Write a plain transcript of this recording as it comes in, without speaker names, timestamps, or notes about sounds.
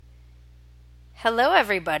Hello,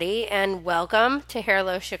 everybody, and welcome to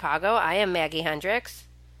HairLo Chicago. I am Maggie Hendricks.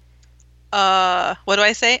 What do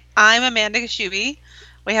I say? I'm Amanda Kaschube.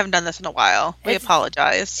 We haven't done this in a while. We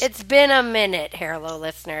apologize. It's been a minute, HairLo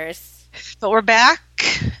listeners. But we're back,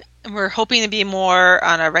 and we're hoping to be more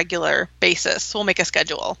on a regular basis. We'll make a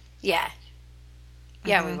schedule. Yeah.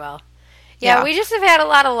 Yeah, we will. Yeah. We just have had a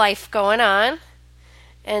lot of life going on,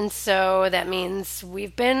 and so that means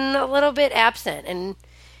we've been a little bit absent. And,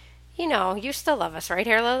 you know, you still love us, right,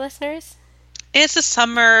 HairLo listeners? It's the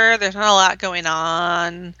summer. There's not a lot going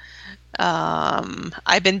on.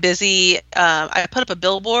 I've been busy. I put up a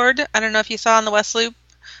billboard. I don't know if you saw on the West Loop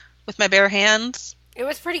with my bare hands. It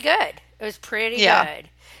was pretty good. It was pretty good.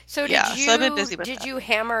 So so I've been busy with did that. you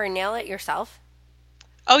hammer and nail it yourself?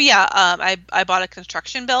 Oh yeah, I bought a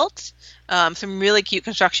construction belt, some really cute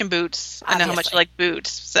construction boots. I know how much you like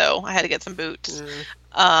boots, so I had to get some boots.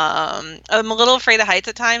 I'm a little afraid of heights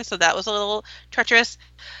at times, so that was a little treacherous.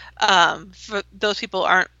 For those people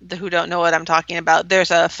who don't know what I'm talking about,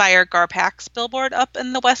 there's a Fire Garpax billboard up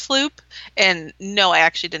in the West Loop, and no, I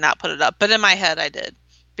actually did not put it up, but in my head I did,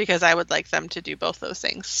 because I would like them to do both those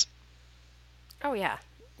things. Oh yeah.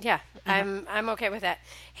 Yeah, I'm okay with that.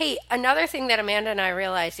 Hey, another thing that Amanda and I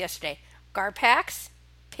realized yesterday, Garpax,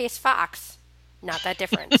 Pace Fox, not that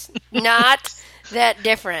different. Not that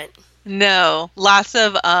different. No, lots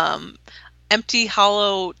of empty,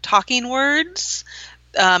 hollow talking words,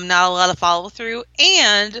 not a lot of follow through,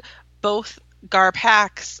 and both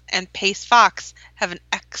Garpax and Pace Fox have an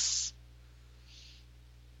X.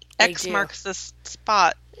 X marks the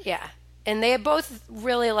spot. Yeah, and they both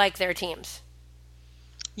really like their teams.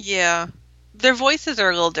 Yeah. Their voices are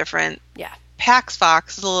a little different. Yeah. Pax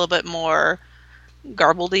Fox is a little bit more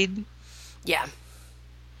garbledy. Yeah.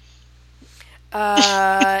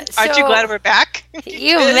 Aren't you glad we're back?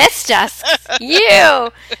 You missed us. You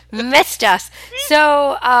missed us.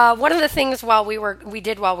 So one of the things we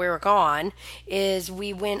did while we were gone is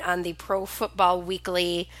we went on the Pro Football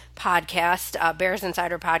Weekly podcast, Bears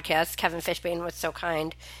Insider podcast. Kevin Fishbane was so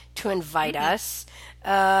kind to invite us.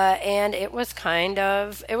 And it was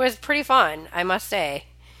pretty fun, I must say.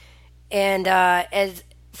 And as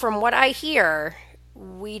from what I hear,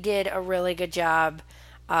 we did a really good job,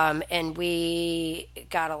 and we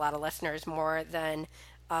got a lot of listeners, more than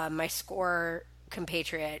my score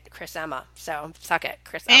compatriot Chris Emma. So suck it,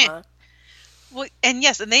 Chris Emma. Well, and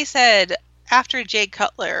yes, and they said after Jay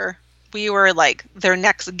Cutler, we were like their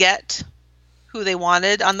next get who they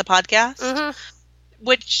wanted on the podcast. Mm-hmm.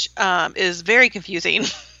 Which is very confusing,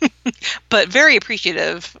 but very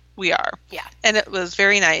appreciative we are. Yeah. And it was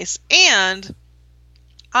very nice. And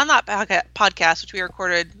on that podcast, which we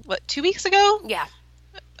recorded, 2 weeks ago? Yeah.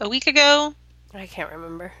 A week ago? I can't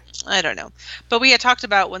remember. I don't know. But we had talked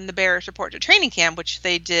about when the Bears report to training camp, which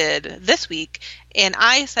they did this week. And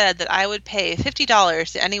I said that I would pay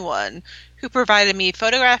 $50 to anyone who provided me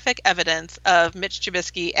photographic evidence of Mitch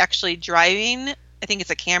Trubisky actually driving, I think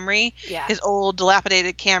it's a Camry, his old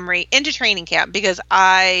dilapidated Camry, into training camp, because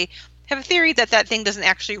I have a theory that thing doesn't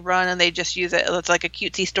actually run and they just use it. It's like a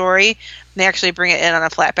cutesy story. They actually bring it in on a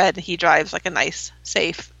flatbed and he drives like a nice,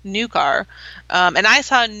 safe, new car. And I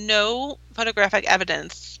saw no photographic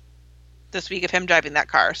evidence this week of him driving that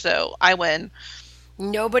car, so I win.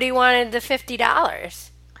 Nobody wanted the $50.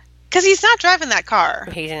 Because he's not driving that car.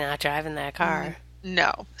 He's not driving that car.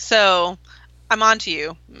 No. So I'm on to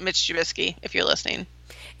you, Mitch Trubisky, if you're listening.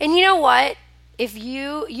 And you know what? If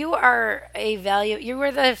you are you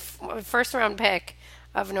were the first round pick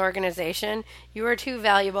of an organization, you are too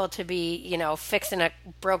valuable to be, fixing a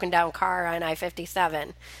broken down car on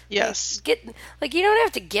I-57. Yes. You don't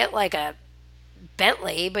have to get like a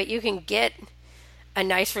Bentley, but you can get a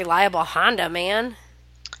nice, reliable Honda, man.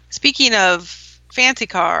 Speaking of fancy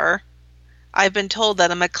car, I've been told that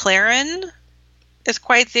a McLaren is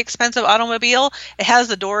quite the expensive automobile. It has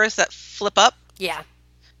the doors that flip up. Yeah.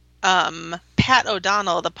 Pat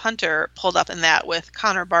O'Donnell, the punter, pulled up in that with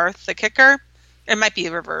Connor Barth, the kicker. It might be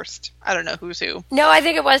reversed. I don't know who's who. No, I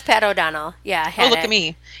think it was Pat O'Donnell. Yeah. Look at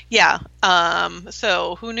me. Yeah.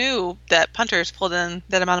 So who knew that punters pulled in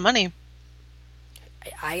that amount of money?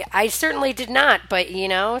 I certainly did not, but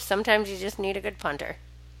sometimes you just need a good punter.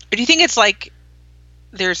 Do you think it's like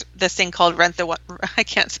there's this thing called I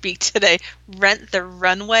can't speak today. Rent the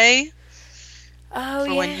runway. Oh,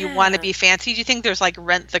 for when you want to be fancy. Do you think there's like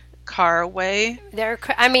rent the car way?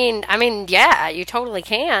 I mean, yeah, you totally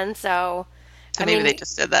can. So maybe they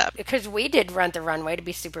just did that. Because we did rent the runway to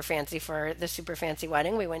be super fancy for the super fancy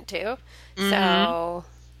wedding we went to. Mm-hmm. So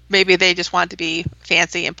maybe they just want to be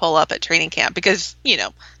fancy and pull up at training camp because,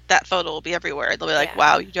 that photo will be everywhere. They'll be like,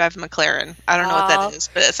 wow, you drive a McLaren. I don't know what that is,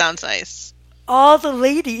 but it sounds nice. all the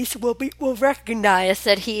ladies will recognize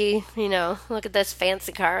that he, look at this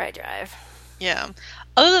fancy car I drive. Yeah.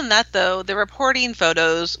 Other than that, though, the reporting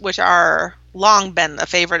photos, which are long been a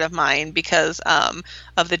favorite of mine because of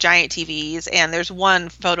the giant TVs, and there's one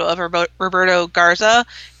photo of Roberto Garza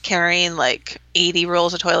carrying like 80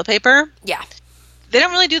 rolls of toilet paper. Yeah. They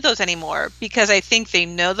don't really do those anymore because I think they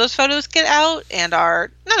know those photos get out and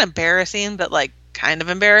are not embarrassing, but like kind of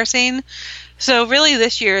embarrassing. So really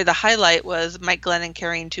this year, the highlight was Mike Glennon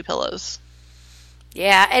carrying 2 pillows.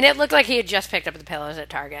 Yeah, and it looked like he had just picked up the pillows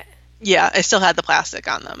at Target. Yeah, I still had the plastic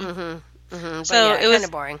on them. Mm-hmm. Mm-hmm. So yeah, it was kind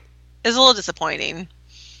of boring. It was a little disappointing,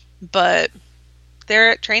 but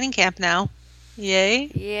they're at training camp now. Yay!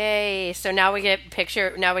 Yay! So now we get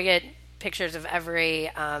pictures of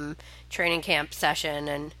every training camp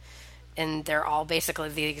session, and they're all basically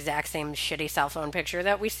the exact same shitty cell phone picture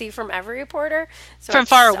that we see from every reporter. So from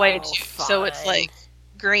far away, too. Fun. So it's like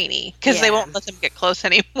grainy because they won't let them get close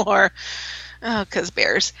anymore. Oh, because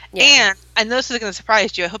bears. Yeah. And I know this is going to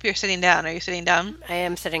surprise you. I hope you're sitting down. Are you sitting down? I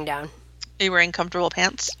am sitting down. Are you wearing comfortable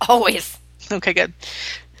pants? Always. Okay, good.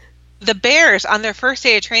 The Bears, on their first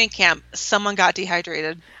day of training camp, someone got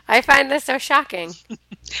dehydrated. I find this so shocking.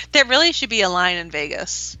 There really should be a line in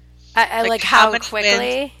Vegas. I like how quickly?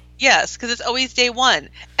 Wins? Yes, because it's always day one.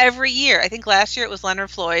 Every year. I think last year it was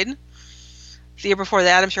Leonard Floyd. The year before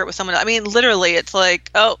that, I'm sure it was someone else. I mean, literally, it's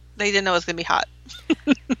like, oh, they didn't know it was going to be hot.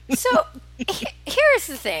 So, here's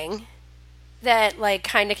the thing that, like,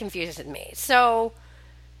 kind of confuses me. So,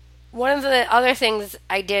 one of the other things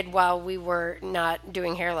I did while we were not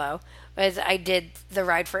doing HairLo was I did the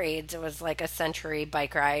Ride for AIDS. It was like a century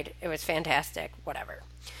bike ride. It was fantastic. Whatever.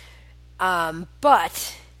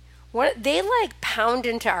 But they, like, pound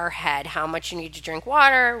into our head how much you need to drink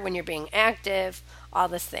water when you're being active, all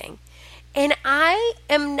this thing. And I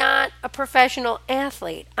am not a professional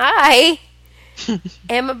athlete. I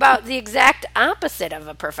am about the exact opposite of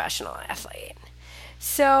a professional athlete.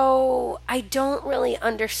 So I don't really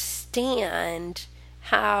understand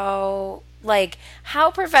how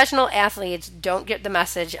professional athletes don't get the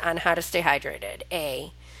message on how to stay hydrated.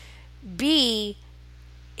 A. B.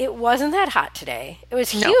 It wasn't that hot today. It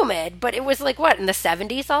was humid, but it was like, what, in the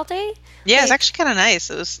 70s all day? Yeah, it's actually kind of nice.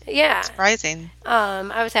 It was surprising.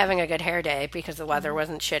 I was having a good hair day because the weather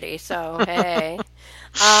wasn't shitty, so hey.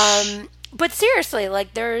 But seriously,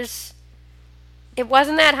 like, it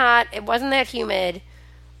wasn't that hot. It wasn't that humid.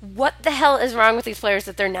 What the hell is wrong with these players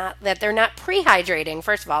that they're not pre-hydrating?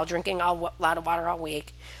 First of all, drinking a lot of water all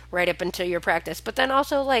week, right up until your practice. But then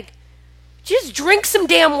also, like, just drink some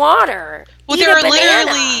damn water. Well, there are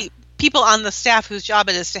literally people on the staff whose job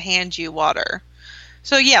it is to hand you water.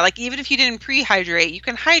 So, yeah, like, even if you didn't pre-hydrate, you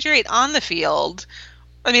can hydrate on the field.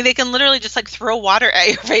 I mean, they can literally just, like, throw water at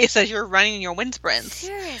your face as you're running your wind sprints.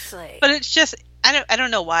 Seriously. But it's just, I don't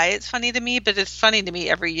know why it's funny to me, but it's funny to me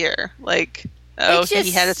every year. Like,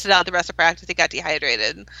 he had to sit out the rest of practice, he got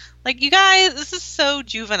dehydrated. Like, you guys, this is so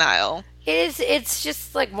juvenile. It's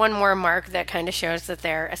just, like, one more mark that kind of shows that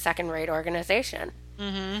they're a second-rate organization.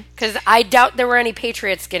 Because I doubt there were any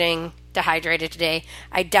Patriots getting dehydrated today.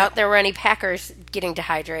 I doubt there were any Packers getting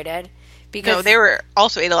dehydrated. Because no, they were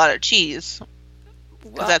also ate a lot of cheese.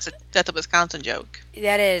 Because that's a Wisconsin joke.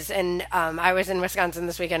 That is, and I was in Wisconsin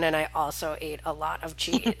this weekend, and I also ate a lot of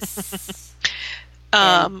cheese.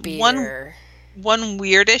 And beer. One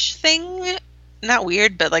weirdish thing, not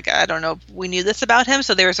weird, but like, I don't know, we knew this about him.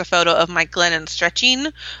 So there was a photo of Mike Glennon stretching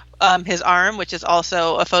his arm, which is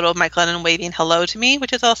also a photo of Mike Glennon waving hello to me,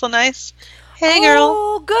 which is also nice. Hey, girl.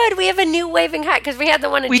 Oh, good. We have a new waving hat because we had the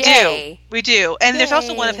one of Jay. We do. And there's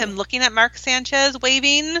also one of him looking at Mark Sanchez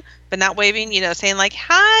waving, but not waving, saying like,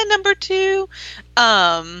 hi, number 2.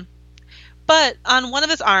 But on one of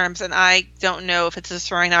his arms, and I don't know if it's his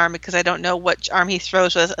throwing arm because I don't know which arm he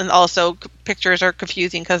throws with, and also pictures are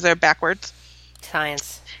confusing because they're backwards.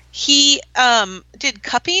 Science. He did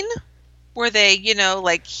cupping where they,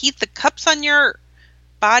 like heat the cups on your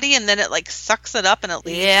body and then it like sucks it up and it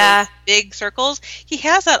leaves those big circles. He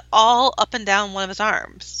has that all up and down one of his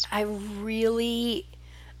arms. It's really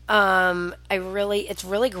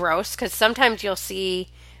gross because sometimes you'll see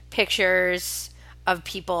pictures of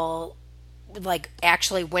people like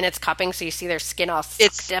actually when it's cupping, so you see their skin all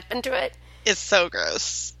sucked up into it. It's so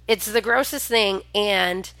gross. It's the grossest thing,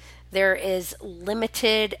 and there is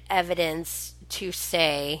limited evidence to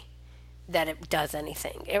say that it does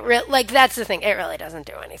anything. That's the thing. It really doesn't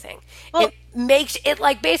do anything. Well,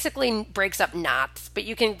 it basically breaks up knots, but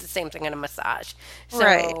you can do the same thing in a massage. So,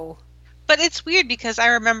 right. But it's weird because I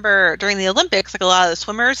remember during the Olympics, like a lot of the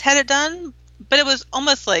swimmers had it done, but it was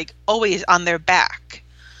almost like always on their back,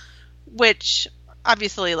 which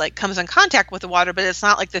obviously like comes in contact with the water, but it's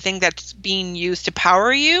not like the thing that's being used to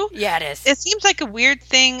power you. Yeah, it is. It seems like a weird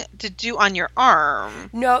thing to do on your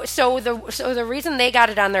arm. No, so the reason they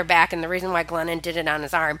got it on their back and the reason why Glennon did it on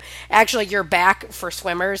his arm, actually your back for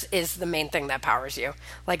swimmers is the main thing that powers you.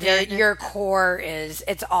 Like your core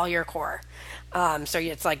it's all your core. So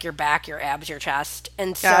it's like your back, your abs, your chest.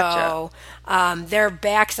 And so their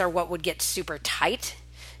backs are what would get super tight.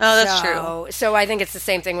 Oh, that's true. So I think it's the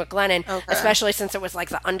same thing with Glennon, especially since it was like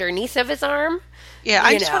the underneath of his arm. Yeah,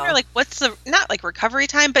 I just wonder, like, what's the, not like recovery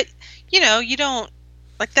time, but, you don't,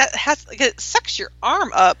 like, that has, like, it sucks your arm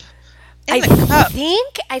up in the cup.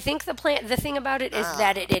 I think the thing about it is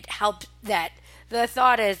that it helps, that the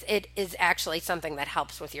thought is it is actually something that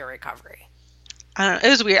helps with your recovery. I don't know.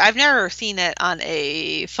 It was weird. I've never seen it on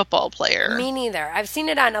a football player. Me neither. I've seen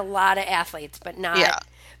it on a lot of athletes, but not... Yeah.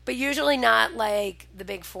 But usually not like the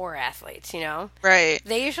big four athletes, Right.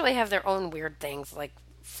 They usually have their own weird things like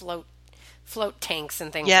float tanks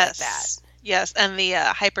and things like that. Yes, and the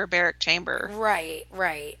hyperbaric chamber. Right.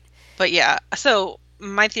 But yeah, so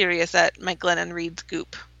my theory is that Mike Glennon reads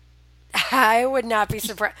Goop. I would not be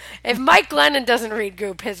surprised. If Mike Glennon doesn't read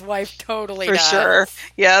Goop, his wife totally does. For sure.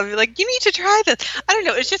 Yeah, I'd be like, you need to try this. I don't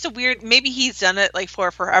know. It's just a weird, maybe he's done it like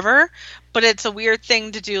for forever, but it's a weird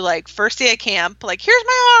thing to do like first day of camp, like, here's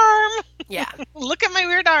my arm. Yeah. Look at my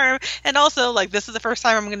weird arm. And also, like, this is the first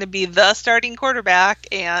time I'm going to be the starting quarterback.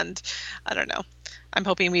 And I don't know. I'm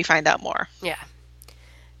hoping we find out more. Yeah.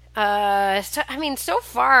 So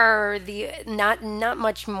far, not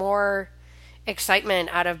much more excitement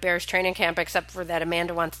out of Bears training camp except for that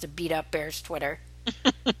Amanda wants to beat up Bears Twitter.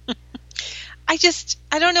 I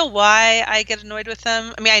don't know why I get annoyed with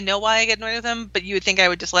them. I mean, I know why I get annoyed with them, but you would think I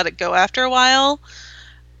would just let it go after a while.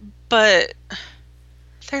 But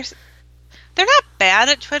they're not bad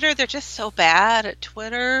at Twitter. They're just so bad at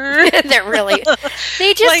Twitter.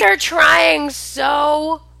 They just are trying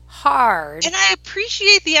so hard. And I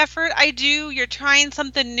appreciate the effort. I do. You're trying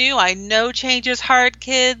something new. I know change is hard,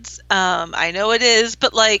 kids. I know it is.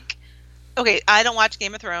 But, like, okay, I don't watch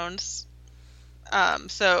Game of Thrones.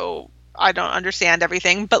 So I don't understand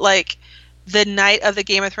everything. But, like, the night of the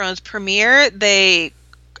Game of Thrones premiere, I'm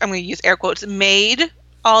going to use air quotes, made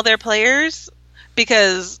all their players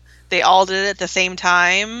because they all did it at the same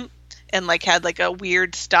time and like had like a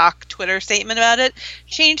weird stock Twitter statement about it,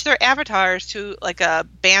 changed their avatars to like a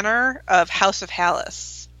banner of House of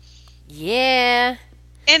Hallis. Yeah.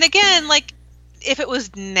 And again, like, if it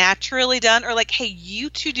was naturally done, or like, hey, you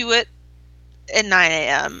two do it at 9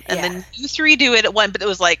 a.m. and then you three do it at 1, but it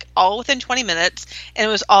was like all within 20 minutes and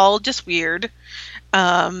it was all just weird.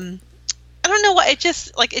 I don't know what, it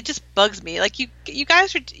just bugs me. Like, you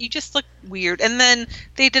guys you just look weird. And then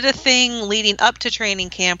they did a thing leading up to training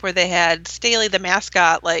camp where they had Staley the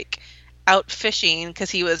mascot like out fishing because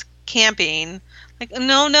he was camping. Like,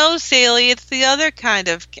 no, Staley, it's the other kind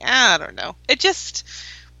of, I don't know. I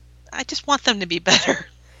just want them to be better.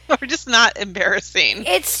 Or just not embarrassing.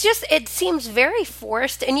 It seems very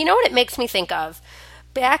forced. And you know what it makes me think of?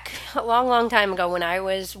 Back a long, long time ago when I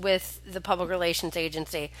was with the public relations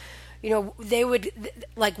agency, they would,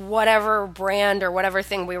 like, whatever brand or whatever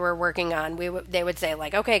thing we were working on, they would say,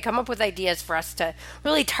 like, okay, come up with ideas for us to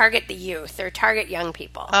really target the youth or target young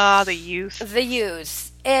people. The youth. The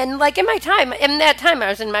youth. And, like, in that time, I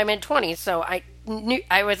was in my mid-20s, so I knew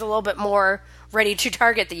I was a little bit more ready to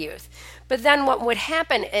target the youth. But then what would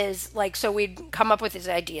happen is, like, so we'd come up with these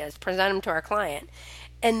ideas, present them to our client,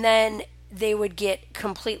 and then they would get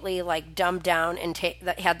completely like dumbed down and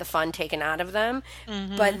had the fun taken out of them.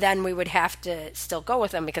 Mm-hmm. But then we would have to still go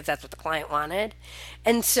with them because that's what the client wanted.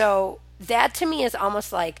 And so that to me is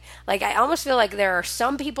almost like I almost feel like there are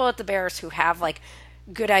some people at the Bears who have like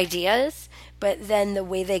good ideas, but then the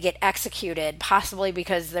way they get executed, possibly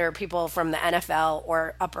because there are people from the NFL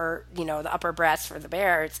or the upper brass for the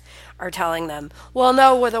Bears are telling them, well,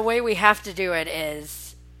 no, the way we have to do it is.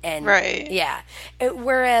 And right. Yeah.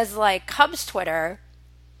 Whereas like Cubs Twitter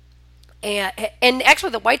and actually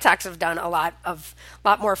the White Sox have done a lot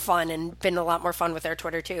more fun and been a lot more fun with their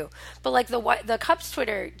Twitter too. But like the Cubs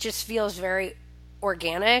Twitter just feels very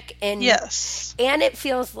organic and yes. And it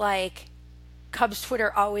feels like Cubs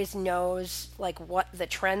Twitter always knows like what the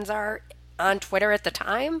trends are on Twitter at the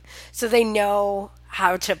time, so they know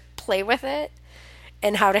how to play with it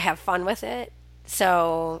and how to have fun with it.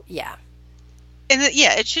 So, yeah. And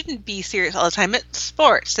it shouldn't be serious all the time. It's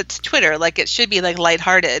sports. It's Twitter. Like, it should be like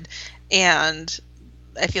lighthearted. And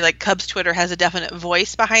I feel like Cubs Twitter has a definite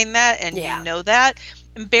voice behind that, and you know that.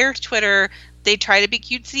 And Bears Twitter, they try to be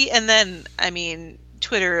cutesy, and then, I mean,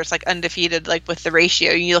 Twitter is like undefeated, like with the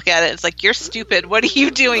ratio. You look at it, it's like, you're stupid. What are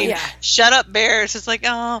you doing? Yeah. Shut up, Bears. It's like,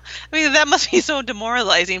 oh, I mean, that must be so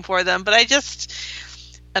demoralizing for them. But I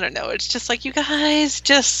don't know. It's just like, you guys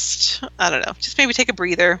I don't know. Just maybe take a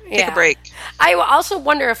breather, take a break. I also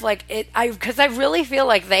wonder if because I really feel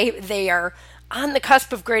like they are on the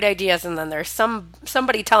cusp of great ideas, and then there's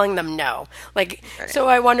somebody telling them no. Like, right. So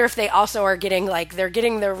I wonder if they also are getting they're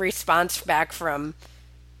getting their response back from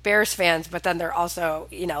Bears fans, but then they're also,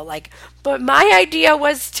 but my idea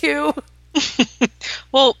was to.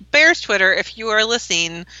 Well, Bears Twitter, if you are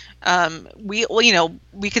listening, we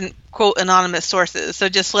can quote anonymous sources. So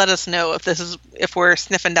just let us know if we're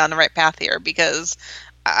sniffing down the right path here, because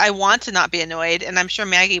I want to not be annoyed, and I'm sure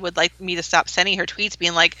Maggie would like me to stop sending her tweets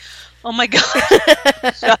being like, oh my God,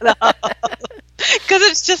 shut up. Because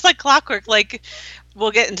it's just like clockwork. Like,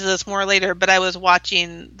 we'll get into this more later, but I was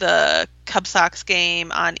watching the Cub Sox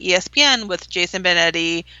game on ESPN with Jason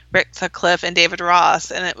Benetti, Rick Sutcliffe, and David Ross,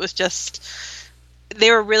 and it was just, they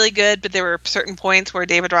were really good, but there were certain points where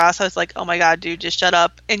David Ross, I was like, oh my God, dude, just shut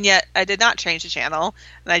up. And yet I did not change the channel,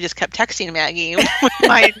 and I just kept texting Maggie with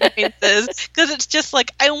my annoyances, because it's just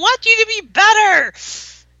like, I want you to be better.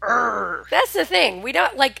 Urgh. That's the thing. We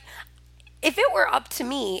don't, if it were up to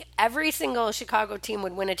me, every single Chicago team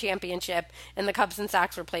would win a championship, and the Cubs and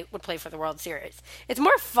Sox would play for the World Series. It's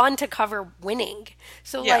more fun to cover winning.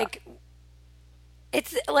 So, yeah.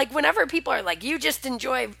 It's like whenever people are like, you just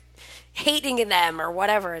enjoy hating them or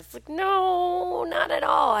whatever, it's like, no, not at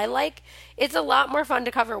all. It's a lot more fun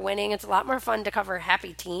to cover winning. It's a lot more fun to cover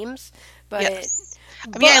happy teams. But yes.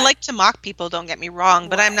 I like to mock people, don't get me wrong,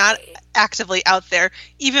 but right. I'm not actively out there.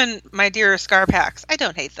 Even my dear Scar Packs, I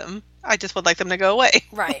don't hate them. I just would like them to go away.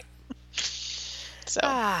 Right. So.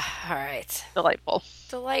 All right. Delightful.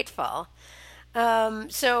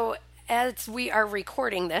 So as we are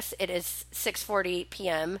recording this, it is 6:40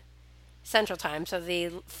 p.m. Central Time. So the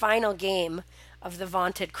final game of the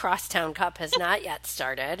vaunted Crosstown Cup has not yet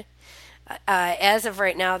started. As of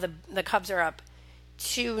right now, the Cubs are up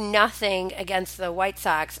 2-0 against the White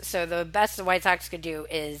Sox. So the best the White Sox could do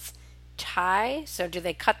is tie. So do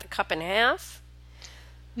they cut the cup in half?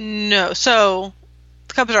 No. So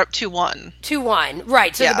the Cubs are up 2-1. 2-1.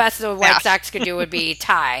 Right. So the best the White Sox could do would be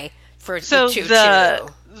tie for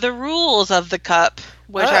 2-2. The rules of the cup,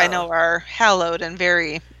 which I know are hallowed and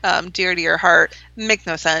very dear to your heart, make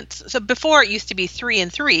no sense. So before it used to be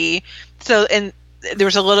 3-3. So and there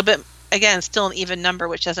was a little bit, again, still an even number,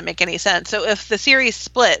 which doesn't make any sense. So if the series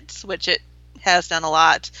splits, which it has done a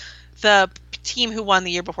lot, the team who won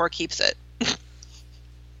the year before keeps it.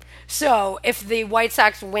 So if the White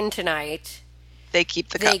Sox win tonight, they keep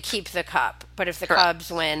the cup. They keep the cup. But if the Cubs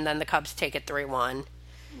win, then the Cubs take it 3-1.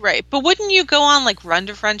 Right. But wouldn't you go on run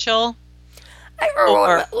differential?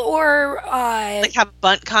 Or have a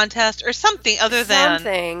bunt contest or something other than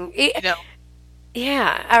something.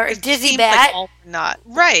 Yeah, or dizzy bat. Not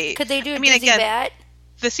right. Could they do a dizzy bat?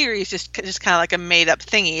 The series just kind of like a made up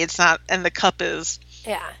thingy. It's not, and the cup is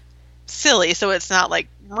silly, so it's not like.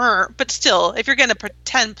 But still, if you're going to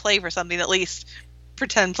pretend play for something, at least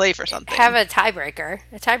pretend play for something. Have a tiebreaker.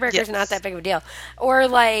 A tiebreaker is not that big of a deal. Or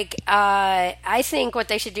I think what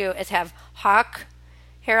they should do is have Hawk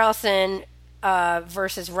Harrelson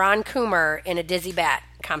versus Ron Coomer in a dizzy bat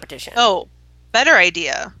competition. Oh, better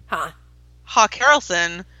idea. Huh? Hawk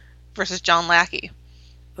Harrelson versus John Lackey.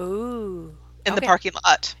 Ooh. In the parking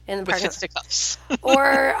lot. In the parking lot. With fisticuffs.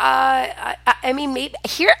 Or, maybe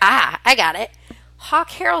here. I got it. Hawk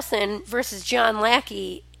Harrelson versus John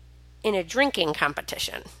Lackey in a drinking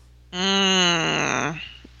competition. And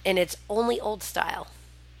it's only old style.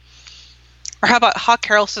 Or how about Hawk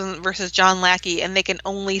Harrelson versus John Lackey, and they can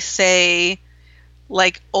only say,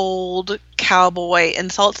 old cowboy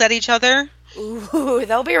insults at each other? Ooh,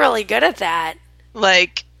 they'll be really good at that.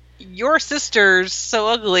 Your sister's so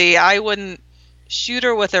ugly, I wouldn't shoot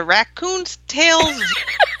her with a raccoon's tail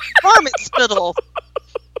varmint spittle.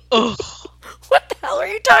 Ugh. What the hell are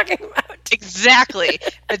you talking about? Exactly.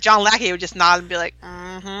 But John Lackey would just nod and be like,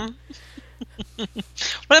 mm-hmm.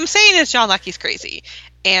 What I'm saying is John Lackey's crazy.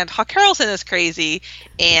 And Hawk Harrelson is crazy.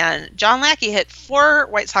 And John Lackey hit 4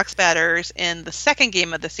 White Sox batters in the second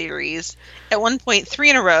game of the series. At one point,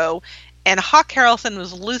 3 in a row. And Hawk Harrelson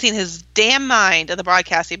was losing his damn mind in the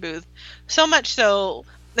broadcasting booth. So much so,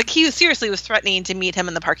 he seriously was threatening to meet him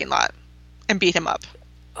in the parking lot and beat him up.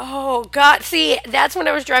 Oh, God. See, that's when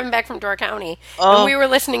I was driving back from Door County. Oh. And we were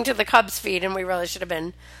listening to the Cubs feed, and we really should have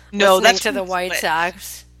been listening to the White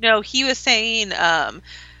Sox. No, he was saying,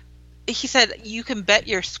 he said, you can bet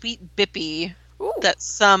your sweet bippy that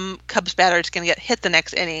some Cubs batter is going to get hit the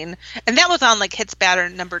next inning. And that was on, hits batter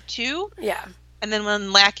number 2. Yeah. And then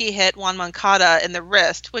when Lackey hit Juan Moncada in the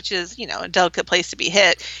wrist, which is, a delicate place to be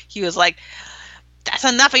hit, he was like, "That's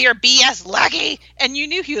enough of your BS, Lackey!" And you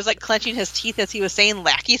knew he was like clenching his teeth as he was saying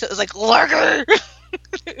Lackey, so it was like, Lackey!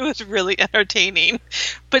 It was really entertaining.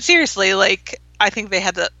 But seriously, like, I think they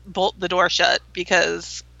had to bolt the door shut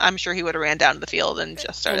because I'm sure he would have ran down to the field and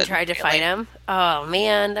just started and tried to fight him. Oh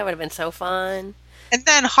man, that would have been so fun. And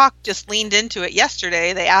then Hawk just leaned into it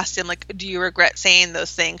yesterday. They asked him, like, "Do you regret saying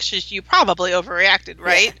those things? You probably overreacted,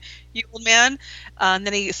 right, you old man?" And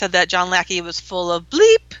then he said that John Lackey was full of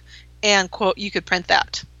bleep and, quote, "You could print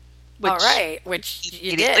that." All right, which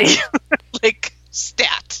you did. Like,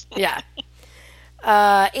 stat. Yeah.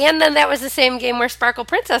 And then that was the same game where Sparkle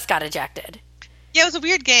Princess got ejected. Yeah, it was a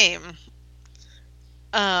weird game.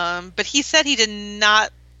 But he said he did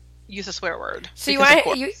not use a swear word. So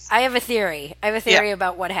I have a theory. I have a theory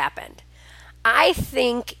about what happened. I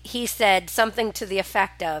think he said something to the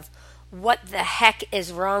effect of, "What the heck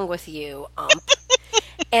is wrong with you, ump?"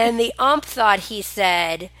 And the ump thought he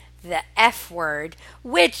said the F word,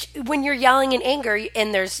 which when you're yelling in anger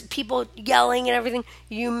and there's people yelling and everything,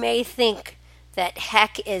 you may think that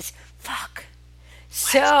heck is fuck.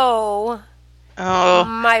 So,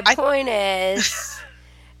 my point is,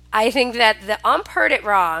 I think that the ump heard it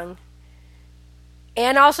wrong,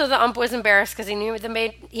 and also the ump was embarrassed because he knew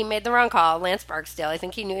he made the wrong call. Lance Barksdale, I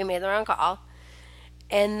think he knew he made the wrong call,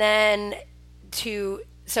 and then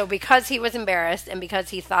so because he was embarrassed and because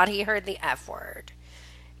he thought he heard the F word,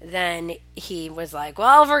 then he was like,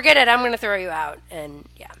 "Well, forget it. I'm going to throw you out." And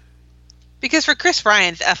yeah, because for Chris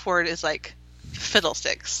Bryant, the F word is like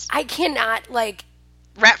fiddlesticks. I cannot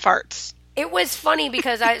rat farts. It was funny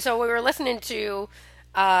because we were listening to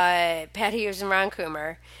Pat Hughes and Ron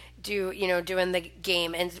Coomer doing the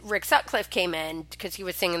game, and Rick Sutcliffe came in because he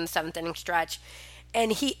was singing the 7th inning stretch,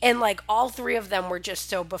 and all three of them were just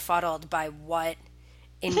so befuddled by what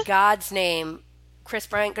in God's name Chris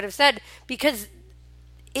Bryant could have said, because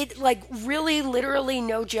it really literally,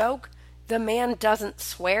 no joke, the man doesn't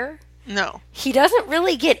swear. No, he doesn't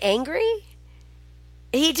really get angry.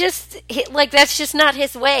 That's just not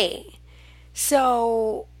his way.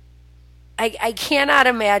 So I cannot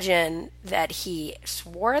imagine that he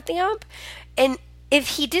swore at the ump. And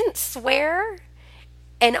if he didn't swear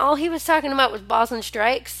and all he was talking about was balls and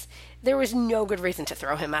strikes, there was no good reason to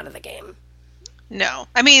throw him out of the game. No.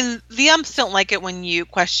 I mean, the umps don't like it when you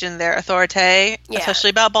question their authority, especially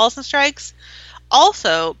about balls and strikes.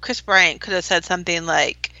 Also, Chris Bryant could have said something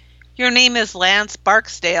like, "Your name is Lance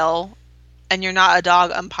Barksdale, and you're not a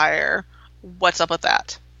dog umpire. What's up with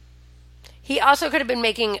that?" He also could have been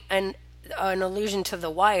making an allusion to The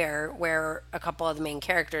Wire, where a couple of the main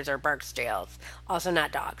characters are Barksdales, also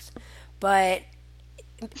not dogs. But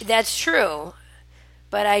that's true.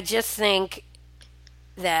 But I just think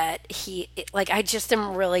that I just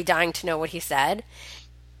am really dying to know what he said.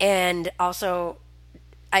 And also,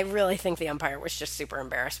 I really think the umpire was just super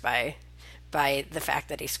embarrassed by the fact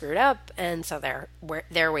that he screwed up. And so there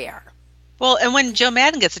we are. Well, and when Joe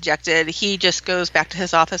Madden gets ejected, he just goes back to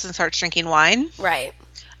his office and starts drinking wine. Right.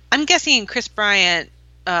 I'm guessing Chris Bryant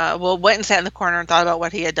went and sat in the corner and thought about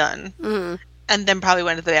what he had done. Mm-hmm. And then probably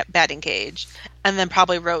went to the batting cage. And then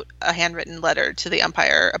probably wrote a handwritten letter to the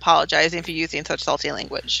umpire apologizing for using such salty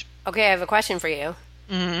language. Okay, I have a question for you.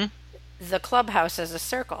 Mm-hmm. The clubhouse is a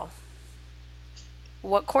circle.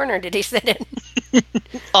 What corner did he sit in?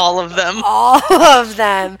 All of them. All of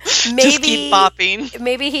them. Maybe, just keep bopping.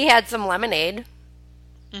 Maybe he had some lemonade.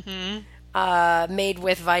 Mm-hmm. Made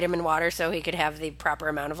with vitamin water so he could have the proper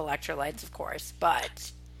amount of electrolytes, of course.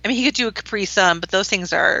 But I mean, he could do a Capri Sun, but those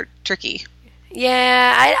things are tricky.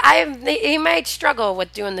 Yeah, he might struggle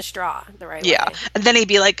with doing the straw the right way. Yeah, and then he'd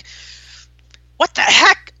be like, "What the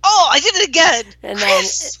heck? Oh, I did it again!" And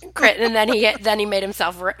then he made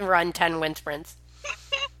himself run 10 wind sprints.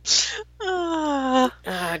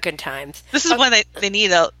 Good times. This is when they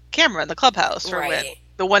need a camera in the clubhouse for when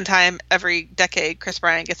the one time every decade Chris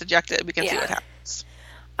Bryant gets ejected. We can see what happens.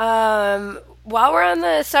 While we're on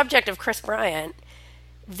the subject of Chris Bryant,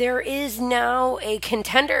 there is now a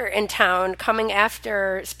contender in town coming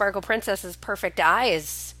after Sparkle Princess's Perfect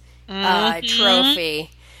Eyes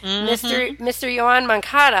trophy. Mm-hmm. Mr. Yoan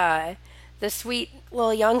Moncada, the sweet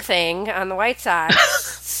little young thing on the White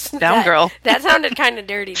Sox. Down girl. That sounded kind of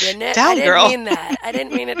dirty, didn't it? Down girl. I didn't mean that. I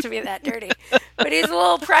didn't mean it to be that dirty. But he's a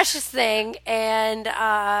little precious thing, and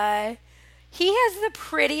he has the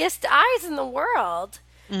prettiest eyes in the world.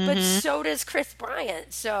 Mm-hmm. But so does Chris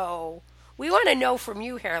Bryant. So we want to know from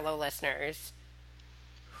you, HairLo listeners,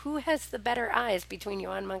 who has the better eyes between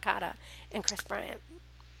Yoan Moncada and Chris Bryant?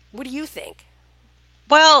 What do you think?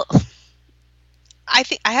 Well, I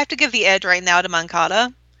think I have to give the edge right now to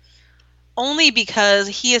Moncada, only because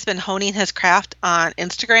he has been honing his craft on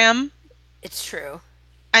Instagram. It's true.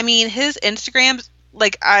 I mean, his Instagram,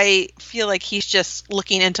 like, I feel like he's just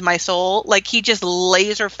looking into my soul. Like, he just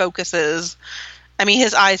laser focuses. I mean,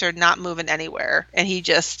 his eyes are not moving anywhere, and he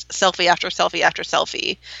just selfie after selfie after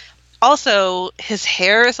selfie. Also, his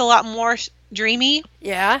hair is a lot more dreamy.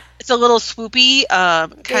 Yeah. It's a little swoopy.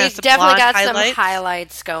 He's definitely got some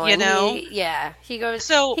highlights going. You know? He goes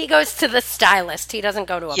to the stylist. He doesn't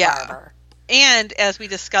go to a barber. And as we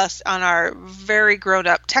discussed on our very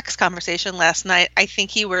grown-up text conversation last night, I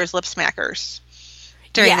think he wears lip smackers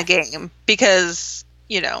during the game because,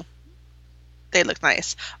 they look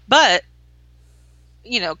nice. But,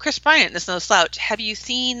 Chris Bryant is no slouch. Have you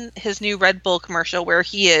seen his new Red Bull commercial where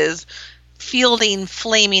he is fielding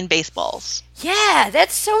flaming baseballs? Yeah,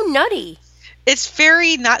 that's so nutty. It's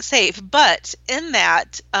very not safe, but in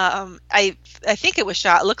that, I think it was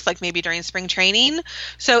shot, it looks like maybe during spring training.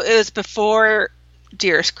 So it was before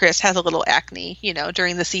dearest Chris has a little acne,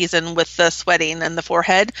 during the season with the sweating and the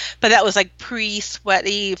forehead. But that was like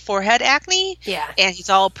pre-sweaty forehead acne. Yeah. And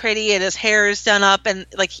he's all pretty and his hair is done up. And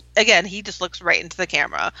again, he just looks right into the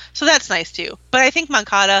camera. So that's nice too. But I think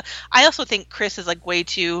Moncada, I also think Chris is like way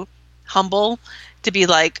too humble to be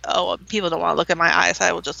like, oh, people don't want to look at my eyes,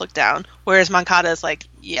 I will just look down. Whereas Moncada is like,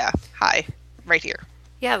 yeah, hi, right here.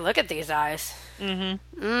 Yeah, look at these eyes.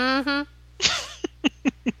 Mm-hmm. Mm-hmm.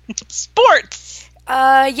 Sports!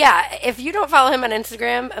 Yeah, if you don't follow him on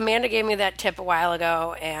Instagram, Amanda gave me that tip a while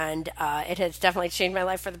ago, and it has definitely changed my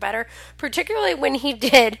life for the better, particularly when he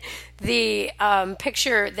did the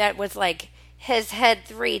picture that was like his head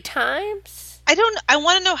 3 times. I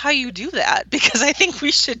want to know how you do that, because I think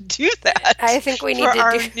we should do that. I think we need for to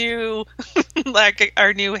our new,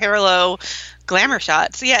 our new HairLo glamour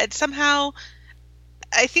shots. Yeah, it's somehow,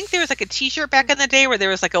 I think there was like a t-shirt back in the day where there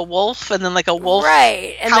was like a wolf and then like a wolf.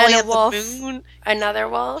 Right. And then a wolf, the moon. Another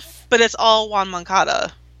wolf. But it's all Juan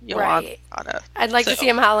Moncada. Right. Moncada. I'd like to see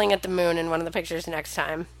him howling at the moon in one of the pictures next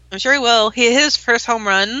time. I'm sure he will. He hit his first home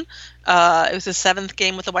run. It was his 7th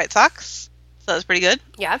game with the White Sox. So that was pretty good.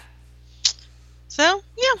 Yeah. So,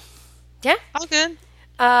 yeah, all good.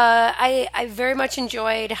 I very much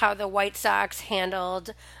enjoyed how the White Sox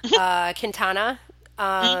handled Quintana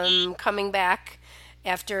coming back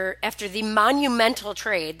after the monumental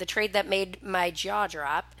trade, the trade that made my jaw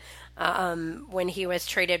drop when he was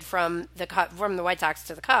traded from the White Sox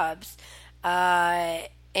to the Cubs.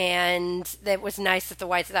 And it was nice that the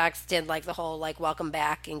White Sox did like the whole like welcome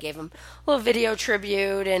back and gave him a little video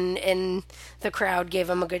tribute, and the crowd gave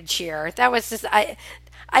him a good cheer. That was just I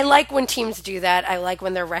like when teams do that. I like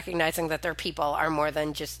when they're recognizing that their people are more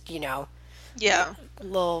than just little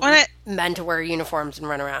men to wear uniforms and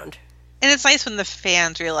run around. And it's nice when the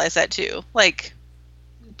fans realize that too. Like,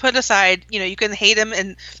 put aside, you can hate him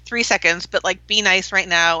in 3 seconds, but like be nice right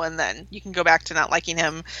now, and then you can go back to not liking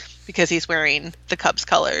him because he's wearing the Cubs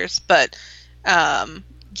colors. But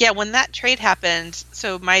when that trade happened,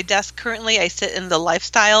 so my desk currently, I sit in the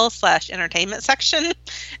lifestyle/entertainment section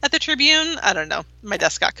at the Tribune. I don't know, my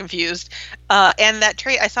desk got confused. And that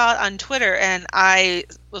trade, I saw it on Twitter, and I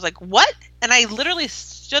was like, what? And I literally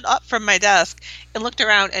stood up from my desk and looked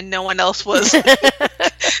around, and no one else was.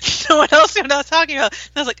 No one else knew what I was talking about.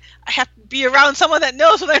 And I was like, I have to be around someone that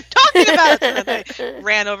knows what I'm talking about. And then I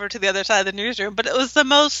ran over to the other side of the newsroom. But it was the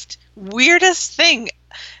most weirdest thing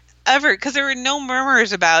ever, because there were no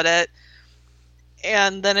murmurs about it.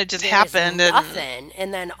 And then it just happened. Nothing.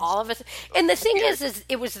 And then all of us. And the thing is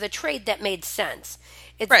it was the trade that made sense.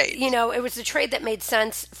 Right. It was the trade that made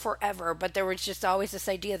sense forever, but there was just always this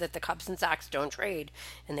idea that the Cubs and Sox don't trade,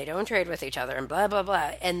 and they don't trade with each other, and blah, blah,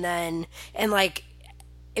 blah. And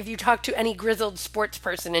if you talk to any grizzled sports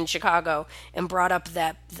person in Chicago and brought up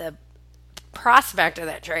the prospect of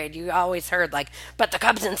that trade, you always heard like, but the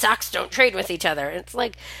Cubs and Sox don't trade with each other. And it's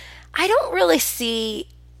like, I don't really see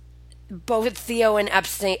both Theo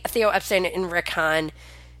Epstein and Rick Hahn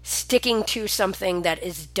sticking to something that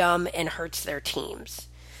is dumb and hurts their teams.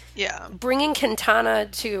 Yeah. Bringing Quintana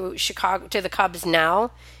to the Cubs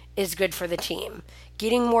now is good for the team.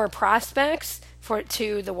 Getting more prospects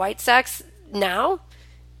to the White Sox now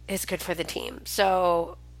is good for the team.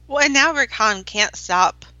 So, well, and now Rick Hahn can't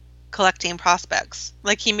stop collecting prospects.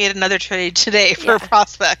 Like, he made another trade today for a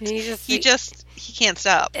prospect. He can't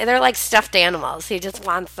stop. They're like stuffed animals. He just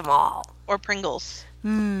wants them all. Or Pringles.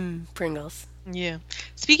 Pringles. Yeah.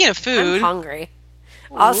 Speaking of food, I'm hungry.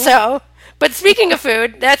 Ooh. Also, but speaking of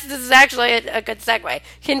food, this is actually a good segue.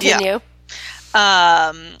 Continue.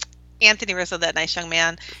 Yeah. Anthony Rizzo, that nice young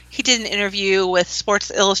man, he did an interview with Sports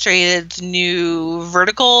Illustrated's new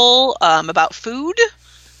vertical about food.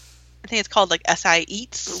 I think it's called like SI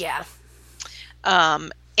Eats. Yeah.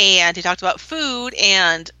 And he talked about food,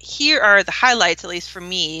 and here are the highlights, at least for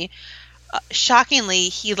me. Shockingly,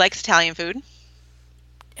 he likes Italian food.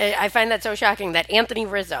 I find that so shocking that Anthony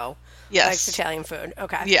Rizzo Yes. likes Italian food.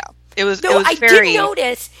 Okay. Yeah. It was I very... did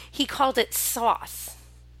notice he called it sauce.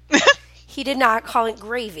 He did not call it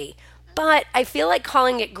gravy. But I feel like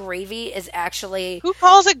calling it gravy is actually... Who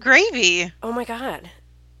calls it gravy? Oh, my God.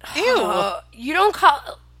 Ew. You don't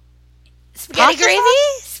call... Spaghetti Pasta gravy?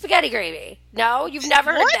 sauce? Spaghetti gravy. No, you've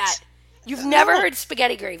never heard What? that. You've never heard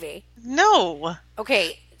spaghetti gravy. No.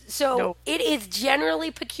 Okay, so No. it is generally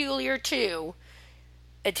peculiar to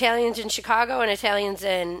Italians in Chicago and Italians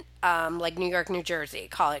in like New York, New Jersey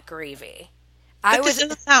call it gravy. But this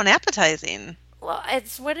doesn't sound appetizing. Well,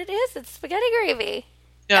 it's what it is. It's spaghetti gravy.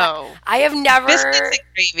 No. I have never... Biscuits and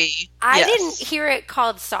gravy. I Yes. didn't hear it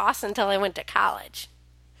called sauce until I went to college.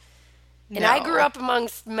 And I grew up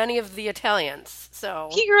amongst many of the Italians, so...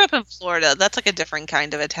 He grew up in Florida. That's like a different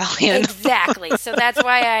kind of Italian. Exactly. So that's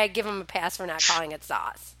why I give him a pass for not calling it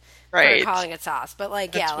sauce. Right. For calling it sauce. But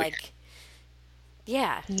like, That's yeah, weird. like...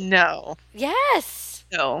 Yeah. No. Yes.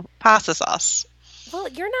 No. Pasta sauce. Well,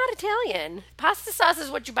 you're not Italian. Pasta sauce is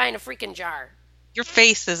what you buy in a freaking jar. Your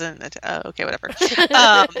face isn't... okay, whatever.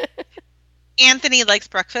 Anthony likes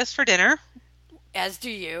breakfast for dinner. As do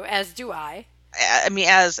you. As do I. I mean,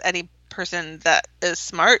 as any person that is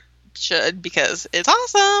smart should, because it's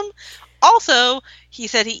awesome. Also, he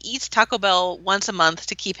said he eats Taco Bell once a month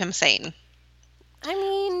to keep him sane. I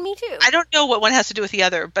mean, me too. I don't know what one has to do with the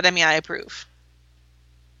other, but I mean, I approve.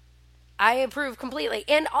 I approve completely.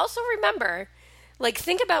 And also remember, like,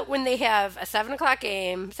 think about when they have a 7 o'clock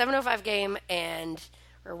game, 7:05 game, and,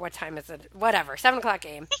 or what time is it? Whatever, 7 o'clock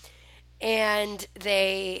game. And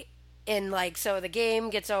so the game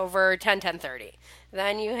gets over 10:30.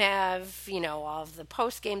 Then you have, all of the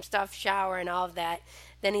post-game stuff, shower and all of that.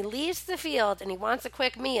 Then he leaves the field and he wants a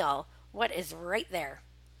quick meal. What is right there?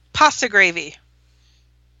 Pasta gravy.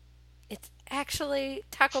 It's actually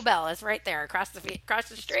Taco Bell is right there across the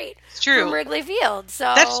street It's true. from Wrigley Field. So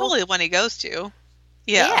That's totally the one he goes to.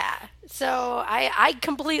 Yeah. So I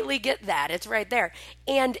completely get that. It's right there.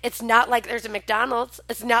 And it's not like there's a McDonald's.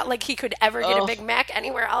 It's not like he could ever get a Big Mac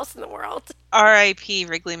anywhere else in the world. R.I.P.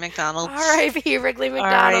 Wrigley McDonald's. R.I.P. Wrigley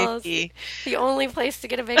McDonald's. R.I.P. The only place to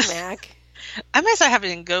get a Big Mac. I might start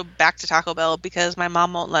having to go back to Taco Bell because my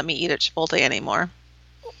mom won't let me eat at Chipotle anymore.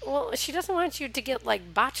 Well, she doesn't want you to get,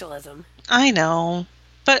 like, botulism. I know.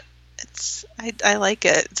 But I like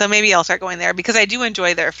it. So maybe I'll start going there because I do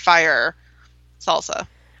enjoy their fire salsa.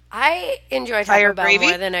 I enjoy Fire Taco Bell gravy?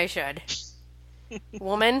 more than I should.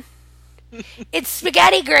 Woman, it's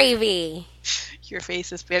spaghetti gravy. Your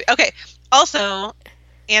face is spaghetti. Okay. Also,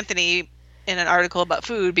 Anthony, in an article about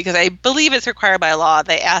food, because I believe it's required by law,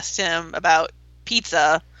 they asked him about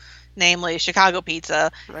pizza, namely Chicago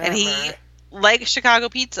pizza, and he likes Chicago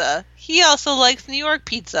pizza. He also likes New York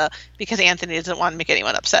pizza because Anthony doesn't want to make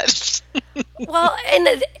anyone upset. Well, and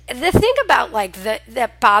the thing about, like,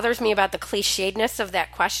 that bothers me about the clichédness of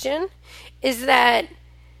that question is that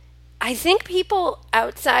I think people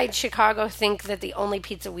outside Chicago think that the only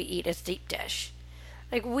pizza we eat is deep dish.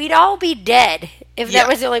 Like, we'd all be dead if that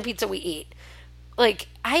was the only pizza we eat. Like,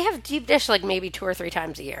 I have deep dish, like, maybe 2 or 3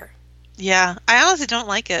 times a year. Yeah. I honestly don't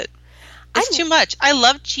like it. It's too much. I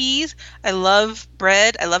love cheese. I love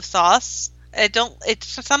bread. I love sauce. It's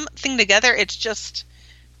something together. It's just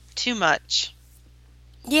too much.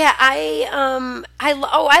 Yeah, I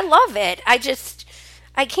love it.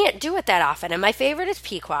 I can't do it that often. And my favorite is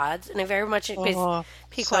Pequod's, and I very much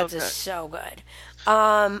Pequod's is so good.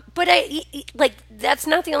 But that's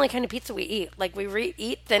not the only kind of pizza we eat. Like, we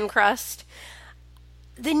eat thin crust.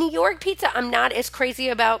 The New York pizza I'm not as crazy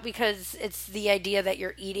about because it's the idea that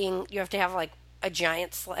you have to have, like, a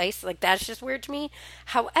giant slice. Like, that's just weird to me.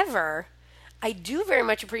 However, I do very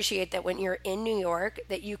much appreciate that when you're in New York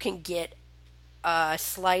that you can get a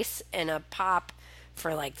slice and a pop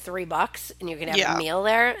for, like, $3 and you can have a meal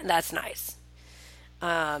there. That's nice.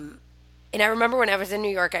 And I remember when I was in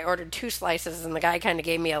New York, I ordered 2 slices and the guy kind of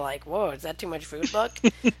gave me a, like, whoa, is that too much food look?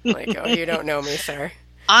 I'm like, oh, you don't know me, sir.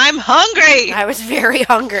 I'm hungry. I was very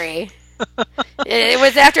hungry. It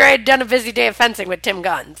was after I had done a busy day of fencing with Tim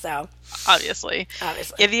Gunn, so. Obviously.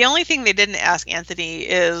 Yeah, the only thing they didn't ask Anthony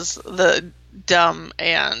is the dumb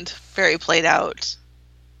and very played out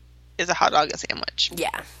is a hot dog a sandwich.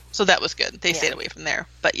 Yeah. So that was good. They stayed away from there.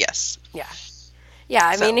 But yes. Yeah. Yeah,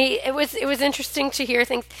 I mean, it was interesting to hear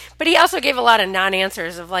things, but he also gave a lot of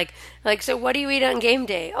non-answers of like, so what do you eat on game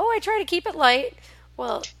day? Oh, I try to keep it light.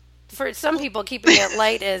 Well, for some people, keeping it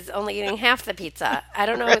light is only eating half the pizza. I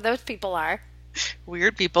don't know who those people are.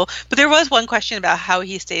 Weird people. But there was one question about how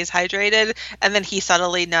he stays hydrated, and then he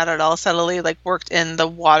subtly, not at all subtly, like worked in the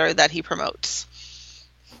water that he promotes.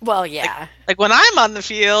 Well, yeah. Like when I'm on the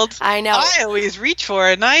field, I know. I always reach for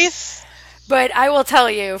a nice. But I will tell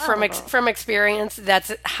you from experience,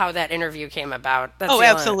 that's how that interview came about. That's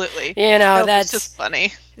absolutely. That's just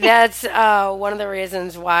funny. That's one of the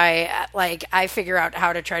reasons why, like, I figure out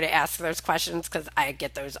how to try to ask those questions because I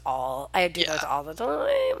get those all. I do those all the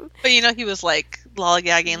time. But he was like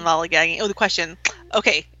lollygagging. Oh, the question.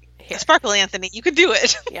 Okay, Sparkle Anthony, you can do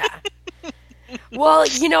it. Yeah. Well,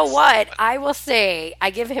 you know what? I will say I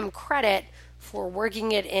give him credit for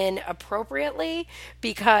working it in appropriately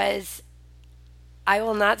because. I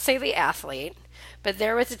will not say the athlete, but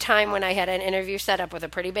there was a time when I had an interview set up with a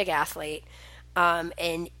pretty big athlete,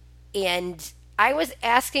 and I was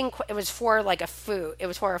asking. It was for like a food. It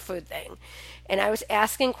was for a food thing, and I was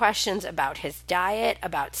asking questions about his diet,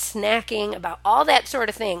 about snacking, about all that sort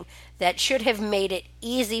of thing that should have made it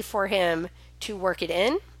easy for him to work it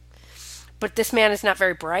in. But this man is not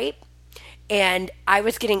very bright. And I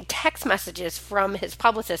was getting text messages from his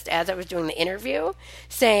publicist as I was doing the interview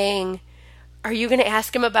saying, are you going to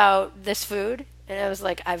ask him about this food? And I was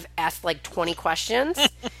like, I've asked like 20 questions.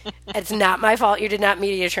 It's not my fault. You did not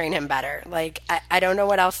media train him better. Like, I don't know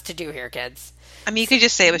what else to do here, kids. I mean, you could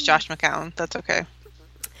just say it was Josh McCown. That's okay.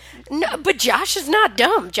 No, but Josh is not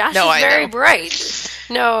dumb. Josh is very bright.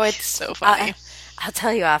 No, it's so funny. I'll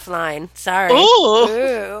tell you offline. Sorry.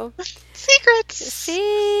 Ooh. Secrets.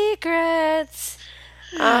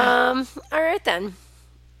 All right then.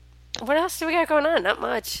 What else do we got going on? Not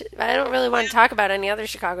much. I don't really want to talk about any other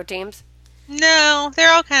Chicago teams. No,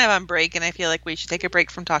 they're all kind of on break, and I feel like we should take a break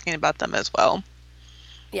from talking about them as well.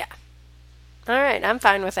 Yeah. All right, I'm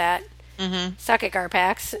fine with that. Mm-hmm. Suck it,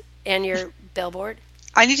 Garpax, and your billboard.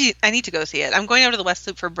 I need to go see it. I'm going over to the West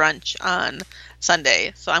Loop for brunch on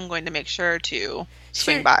Sunday, so I'm going to make sure to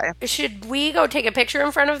swing by. Should we go take a picture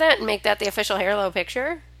in front of that and make that the official HairLo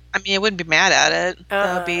picture? I mean, I wouldn't be mad at it.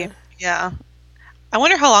 That would be, yeah. I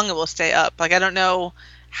wonder how long it will stay up. Like, I don't know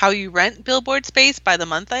how you rent billboard space by the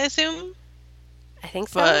month, I assume. I think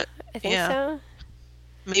so. I think so.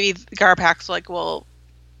 Maybe Garpax will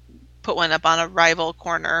put one up on a rival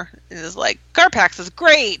corner and is like, Garpax is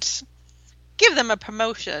great. Give them a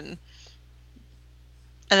promotion.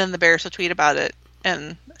 And then the Bears will tweet about it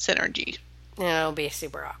and synergy. It'll be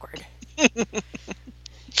super awkward.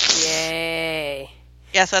 Yay.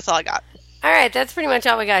 Yes, that's all I got. All right, that's pretty much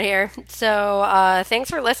all we got here. So thanks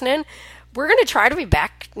for listening. We're going to try to be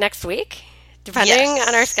back next week, depending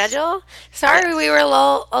on our schedule. Sorry we were a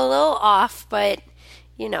little off, but,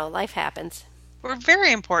 life happens. We're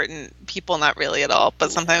very important people, not really at all,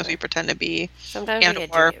 but sometimes we pretend to be. Sometimes we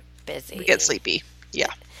get busy. We get sleepy.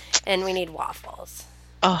 Yeah. And we need waffles.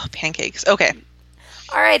 Oh, pancakes. Okay.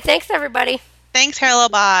 All right, thanks, everybody. Thanks, HairLo.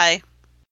 Bye.